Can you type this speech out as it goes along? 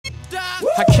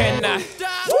I cannot.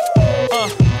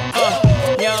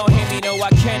 You don't hear me, no, I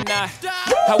cannot.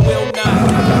 I will not.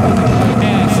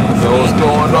 So what's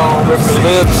going on, Rippn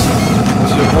Lips?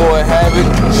 It's your boy Havoc.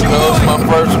 You know, it's my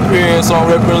first appearance on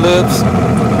Rippn Lips.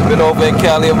 Been over in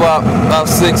Cali about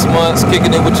 6 months,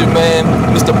 kicking it with your man,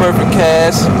 Mr. Perfect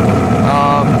Cash.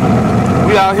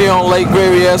 We out here on Lake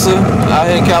Berryessa, out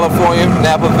here in California,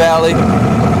 Napa Valley.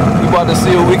 We about to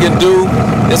see what we can do.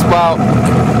 It's about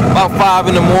 5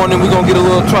 in the morning. We're gonna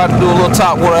try to do a little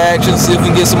top water action, see if we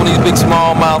can get some of these big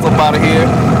smallmouths up out of here.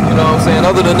 You know what I'm saying?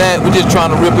 Other than that, we're just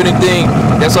trying to rip anything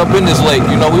that's up in this lake.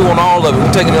 You know, we want all of it.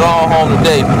 We're taking it all home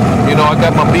today. You know, I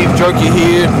got my beef jerky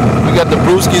here. We got the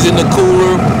brewskis in the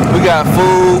cooler. We got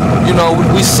food. You know,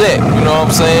 we set. You know what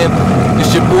I'm saying?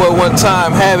 It's your boy One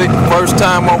Time Havoc. First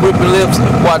time on Rippn Lips.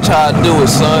 Watch how I do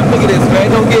it, son. Look at this, man.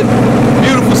 Don't get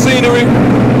beautiful scenery,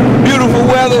 beautiful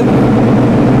weather.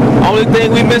 Only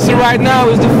thing we missing right now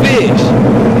is the fish.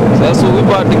 So that's what we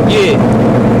about to get.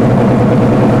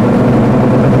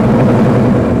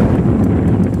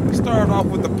 We started off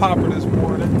with the popper this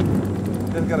morning.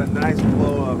 It's got a nice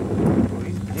blow up.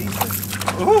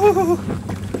 Ooh.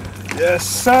 Yes,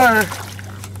 sir.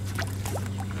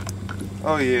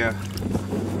 Oh yeah.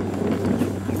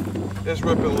 It's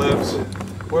Rippn Lips.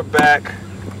 We're back.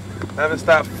 Haven't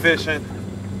stopped fishing.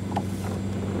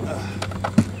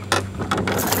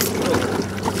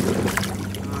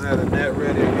 I had a net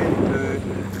ready again. Good.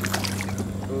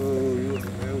 Oh,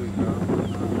 there we go.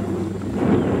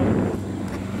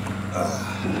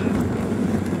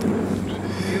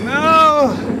 You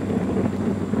know,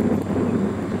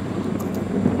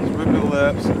 it's Rippn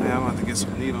Lips. Man, I'm about to get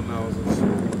some needle noses.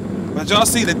 But y'all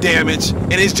see the damage,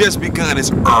 and it's just begun.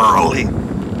 It's early.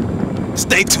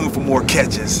 Stay tuned for more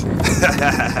catches.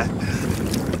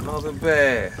 Nothing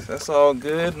bad. That's all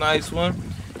good. Nice one.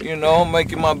 You know,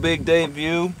 making my big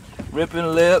debut.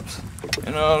 Rippn Lips.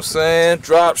 You know what I'm saying?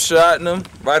 Drop shotting them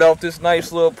right off this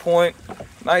nice little point.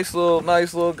 Nice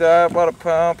little guy, about a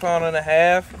pound and a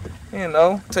half. You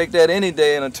know, take that any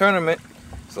day in a tournament.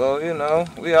 So, you know,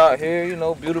 we out here, you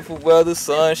know, beautiful weather,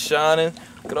 sun shining.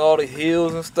 Look at all the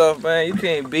hills and stuff, man. You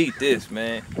can't beat this,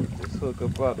 man. Just hook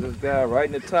up this guy right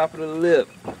in the top of the lip.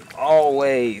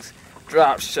 Always.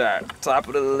 Drop shot, top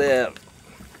of the lip.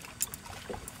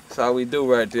 That's how we do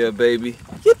right there, baby.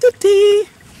 Get the tea.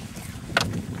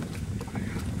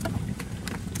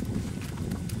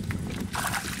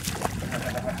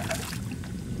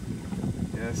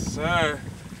 Yes, sir.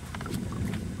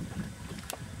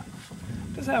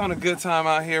 Just having a good time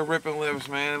out here, Rippn Lips,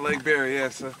 man, in Lake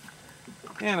Berryessa.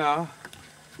 You know,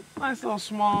 nice little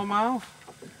smallmouth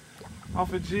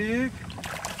off a jig.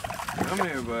 Come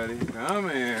here, buddy. Come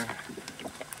here.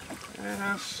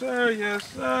 Yes, sir. Yes,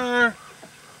 sir.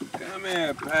 Come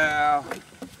here, pal.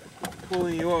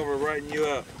 Pulling you over, writing you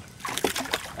up.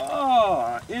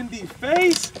 Oh, indie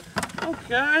face.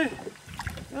 Okay.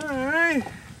 All right.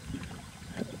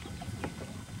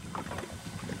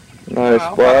 Nice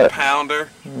About spot. a pounder.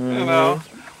 You know,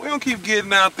 we don't keep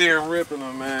getting out there and ripping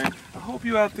them, man. I hope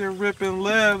you out there ripping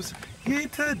lips. Here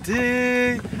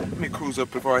today. Let me cruise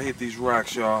up before I hit these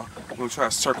rocks, y'all. I'm gonna try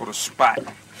to circle the spot,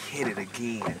 hit it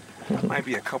again. Might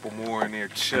be a couple more in there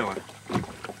chilling.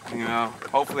 You know,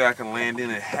 hopefully I can land in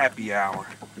at happy hour.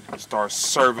 Start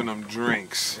serving them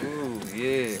drinks. Ooh,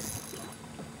 yeah.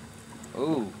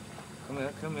 Ooh, come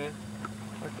here.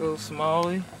 Like a little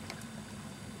smallie.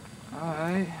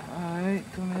 Alright,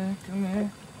 come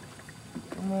here.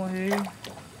 Come on here.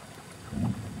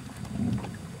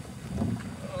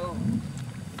 Oh.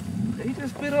 Did he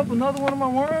just spit up another one of my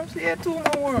worms? He had 2 of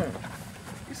my worms.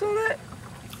 You saw that?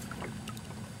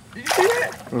 Did you see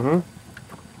that? Mm-hmm.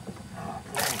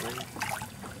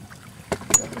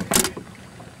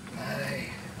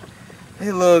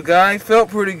 Hey, little guy, felt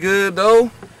pretty good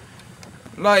though.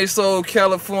 Nice old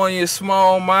California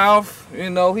smallmouth. You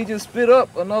know, he just spit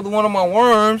up another one of my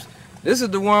worms. This is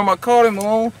the worm I caught him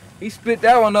on. He spit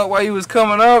that one up while he was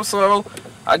coming up, so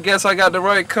I guess I got the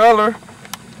right color.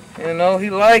 You know, he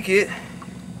like it.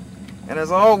 And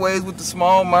as always with the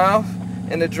smallmouth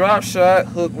and the drop shot,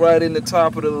 hook right in the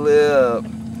top of the lip.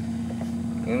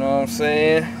 You know what I'm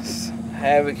saying?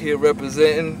 Havoc here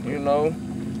representing, you know.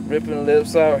 Rippn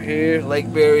Lips out here, Lake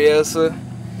Berryessa,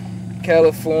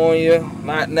 California,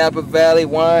 Napa Valley,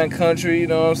 wine country, you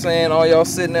know what I'm saying? All y'all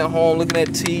sitting at home looking at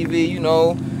TV, you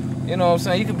know what I'm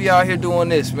saying? You can be out here doing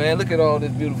this, man. Look at all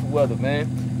this beautiful weather,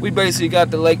 man. We basically got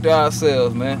the lake to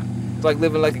ourselves, man. It's like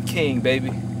living like a king, baby.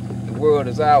 The world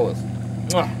is ours.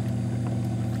 Mwah.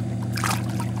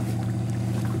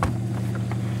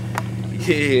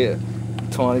 Yeah,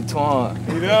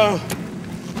 2020. You know,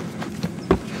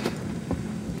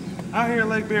 Out here at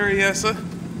Lake Berryessa,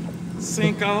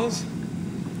 Cincos.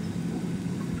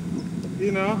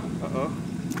 You know,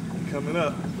 coming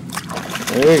up.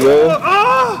 There you go.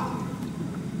 Oh!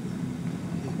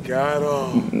 He got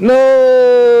him. No!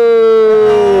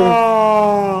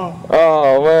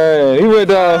 Oh man, he went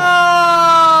down.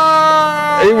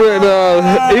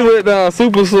 He went down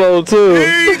super slow too.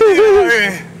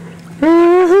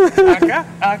 I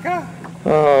got.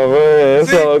 Oh man,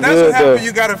 it's all that's good what happened. though.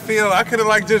 You gotta feel. I could have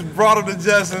like just brought him to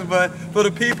justice, but for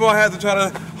the people, I had to try to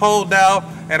hold out,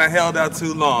 and I held out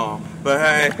too long. But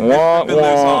hey, wonk, been this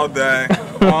wonk. all day.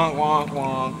 Wonk, wonk,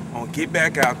 wonk. I'm gonna get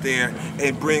back out there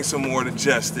and bring some more to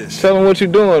justice. Tell him what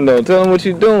you're doing though. Tell him what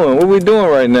you're doing. What we doing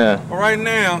right now? Well, right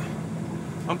now,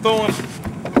 I'm throwing.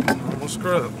 I'm gonna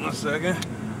scrub 1 second.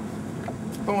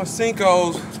 Throwing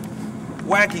Cinco's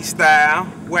wacky style,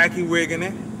 wacky rigging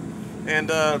it, and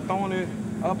throwing it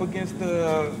up against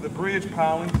the bridge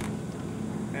piling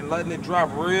and letting it drop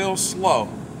real slow.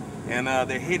 And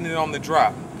they're hitting it on the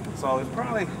drop. So it's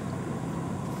probably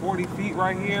 40 feet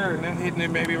right here, and they're hitting it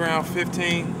maybe around 10,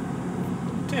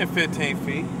 15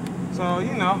 feet. So,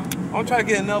 you know, I'm gonna try to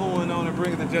get another one on and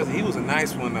bring it to justice. He was a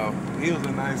nice one though. He was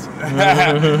a nice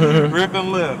one.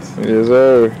 Rippin' lips. Yes,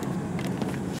 sir.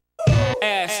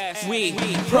 As we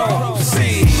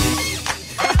proceed.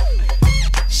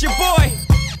 It's your boy.